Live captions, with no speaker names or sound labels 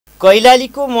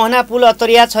कैलालीको मोहना पुल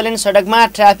अत्तरिया छलेन सडकमा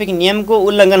ट्राफिक नियमको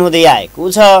उल्लङ्घन हुँदै आएको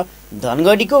छ।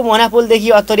 धनगढीको मोहना पुलदेखि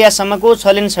अत्तरियासम्मको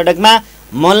छलेन सडकमा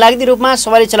मनलाग्दी रूपमा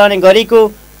सवारी चलाउने गरेको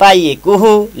पाइएको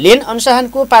हो। लेन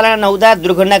अनुशासनको पालना नहुँदा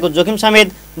दुर्घटनाको जोखिम समेत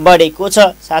बढेको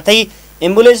छ। साथै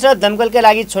एम्बुलेन्स र दमकलका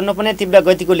लागि छोड्नुपर्ने तीव्र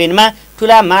गतिको लेनमा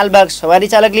ठूला मालवाहक सवारी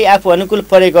चालकले आफू अनुकूल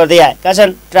प्रयोग गर्दै आएका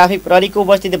छन्। ट्राफिक प्रहरीको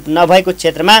उपस्थिति नभएको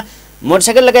क्षेत्रमा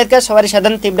मोटरसाइकल लगायतका सवारी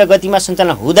साधन तीव्र गतिमा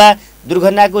सञ्चालन हुँदा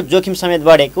दुर्घटनाको जोखिम समेत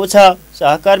बढेको छ।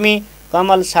 सहकर्मी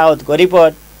कमल साउदको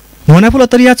रिपोर्ट। मोहना पुल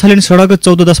अत्तरिया छलेन सडक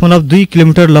 14.2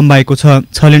 किलोमिटर लम्बाइको छ।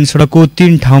 छलेन सडकको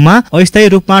 3 ठाउँमा अस्थायी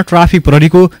रूपमा ट्राफिक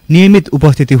प्रहरीको नियमित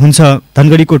उपस्थिति हुन्छ।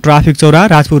 धनगढीको ट्राफिक चौरा,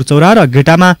 राजपुर चौरा र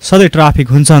गेटामा सधैँ ट्राफिक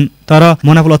हुन्छन्। तर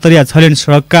मोहना पुल अत्तरिया छलेन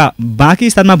सडकका बाँकी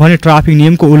स्थानमा भने ट्राफिक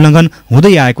नियमको उल्लङ्घन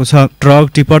हुँदै आएको छ। ट्रक,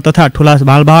 टिप्पर तथा ठूला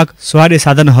मालवाहक सवारी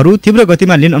साधनहरू तीव्र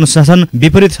गतिमा लेन अनुशासन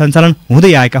विपरीत सञ्चालन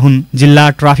हुँदै आएका हुन्। जिल्ला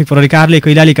ट्राफिक प्रहरी कार्यालय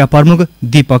कैलालीका प्रमुख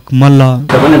दीपक मल्ल।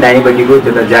 सबभन्दा दाहिनेपट्टिको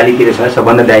त्यो जालीतिर छ,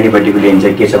 सबभन्दा दाहिनेपट्टिको लेन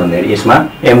चाहिँ के छ भन्दाखेरि यसमा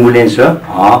एम्बुलेन्स र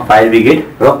फायर ब्रिगेड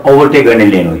र ओभरटेक गर्ने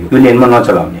लेन हो। यो लेनमा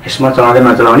नचलाउने, यसमा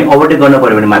नचलाउने, ओभरटेक गर्न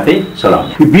पर्यो भने मात्रै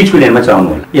चलाउने। यो बीचको लेनमा चलाउनु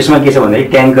होला। यसमा के छ भन्दाखेरि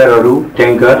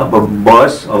ट्याङ्कर,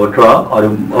 बस,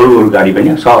 अरू गाडी पनि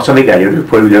सबै गाडीहरू,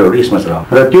 फोर व्हिलरहरू यसमा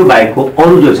चलाउनु र त्यो बाहेकको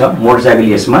अरू जो छ मोटरसाइकल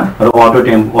यसमा र अटो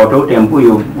टेम्पो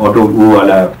यो अटो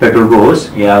वाला पेट्रोलको होस्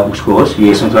या उसको होस्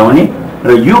यो यसमा चलाउने र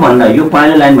यो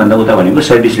पहिलो लाइन भन्दा उता भनेको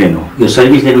सर्भिस लेन हो। यो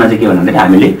सर्भिस लेनमा चाहिँ के भन्दाखेरि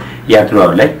हामीले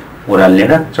यात्रुहरूलाई ओह्राल्ने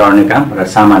र चढ्ने काम र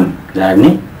सामान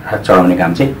झार्ने चढाउने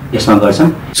काम चाहिँ यसमा गर्छौं।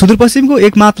 सुदूरपश्चिमको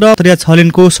एकमात्र अत्तरिया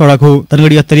छलेनको सडक हो।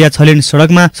 धनगढी अत्तरिया छलेन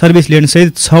सडकमा सर्भिस लेन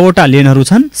सहित 6वटा लेनहरू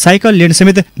छन्। साइकल लेन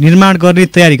समेत निर्माण गर्ने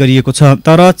तयारी गरिएको छ।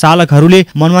 तर चालकहरूले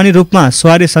मनमानी रूपमा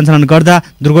सवारी सञ्चालन गर्दा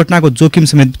दुर्घटनाको जोखिम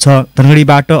समेत छ।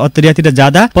 धनगढीबाट अत्तरियातिर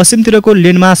जाँदा पश्चिमतिरको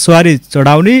लेनमा सवारी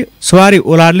चढाउने, सवारी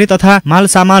ओह्राल्ने तथा माल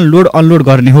सामान लोड अनलोड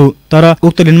गर्ने हो। तर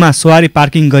उक्त लेनमा सवारी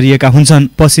पार्किङ गरिएका हुन्छन्।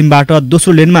 पश्चिमबाट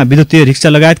दोस्रो लेनमा विद्युतीय रिक्सा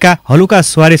लगायतका हलुका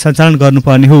सवारी सञ्चालन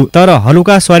गर्नुपर्ने हो। तर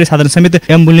हलुका सवारी साधन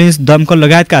समेत एम्बुलेन्स, दमकल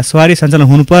लगायतका सवारी सञ्चालन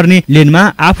हुनुपर्ने लेनमा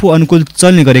आफू अनुकूल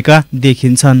चल्ने गरेका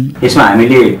देखिन्छन्। यसमा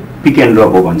हामीले पिक एन्ड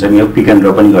ड्रप हो भन्छौँ। यो पिक एन्ड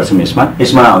ड्रप पनि गर्छौँ। यसमा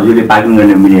यसले पार्किङ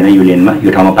गर्न मिलेन, यो लेनमा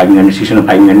यो ठाउँमा पार्किङ गर्ने, सिक्सनमा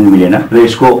पार्किङ गर्न मिलेन र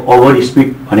यसको ओभर स्पिड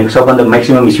भनेको सबभन्दा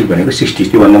म्याक्सिमम स्पिड भनेको 60,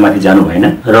 त्योभन्दा माथि जानु भएन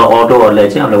र अटोहरूलाई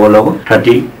चाहिँ लगभग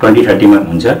 20-30 मा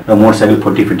हुन्छ र मोटरसाइकल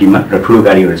 40-50 मा र ठुलो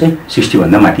गाडीहरू चाहिँ 60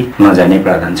 भन्दा माथि नजाने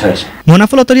प्रावधान छ। मोहना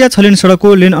पुल अत्तरिया छलेन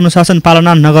सडकको लेन अनुशासन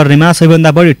पालना नगर्नेमा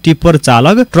सबैभन्दा बढी टिप्पर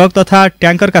चालक, ट्रक तथा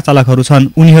ट्याङ्करका चालकहरू छन्।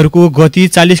 उनीहरूको गति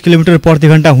 40 किलोमिटर प्रति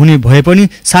घण्टा हुने भए पनि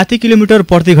 60 किलोमिटर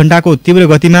प्रति घण्टाको तीव्र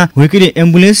गतिमा हुर्किने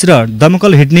एम्बुलेन्स र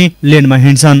दमकल हिँड्ने लेनमा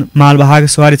हिँड्छन्। मालवाहक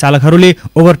सवारी चालकहरूले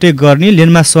ओभरटेक गर्ने,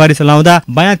 लेनमा सवारी चलाउँदा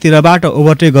बायाँतिरबाट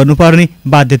ओभरटेक गर्नुपर्ने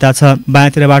बाध्यता छ।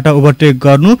 बायाँतिरबाट ओभरटेक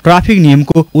गर्नु ट्राफिक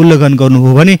नियमको उल्लङ्घन गर्नु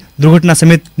हो भने दुर्घटना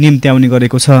समेत निम्त्याउने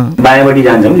गरेको छ। बायाँपट्टि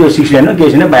जान्छौँ, यो 6 लेन हो,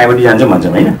 के छैन बायाँपट्टि जान्छौँ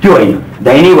भन्छौँ हैन, त्यो होइन।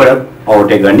 दाहिनेबाट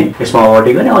ओभरटेक गर्ने, यसमा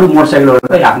ओभरटेक गर्ने, अरू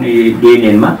मोटरसाइकलहरू आफ्नो ए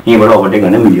लेनमा यहीँबाट ओभरटेक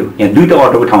गर्न मिल्यो। यहाँ 2टा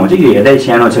अटोको ठाउँमा चाहिँ यो हेर्दा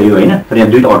सानो छ यो होइन, तर यहाँ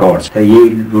 2टा अटो अट्छ। यही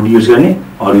रुट युज गर्ने,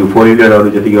 अरू यो फोर व्हिलरहरू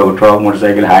जतिको अब ट्रक,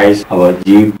 मोटरसाइकल, हाइस, अब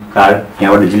जिप, कार,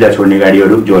 यहाँबाट जिल्ला छोड्ने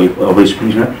गाडीहरू जो अब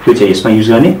स्पिडमा त्यो चाहिँ यसमा युज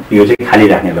गर्ने। यो चाहिँ खाली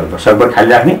राख्ने, लगभग सडकबाट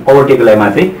खाली राख्ने, ओभरटेकलाई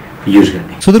मात्रै युज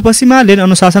गर्ने। सुदूरपश्चिममा लेन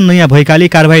अनुशासन नयाँ भएकाले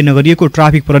कारबाही नगरिएको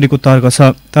ट्राफिक प्रहरीको तर्क छ।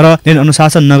 तर लेन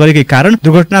अनुशासन नगरेकै कारण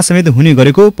दुर्घटना समेत हुने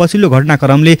गरेको पछिल्लो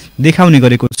घटनाक्रमले देखाउने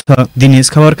गरेको छ। दिनेश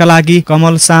खबरका लागि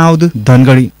कमल साउद,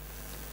 धनगढी।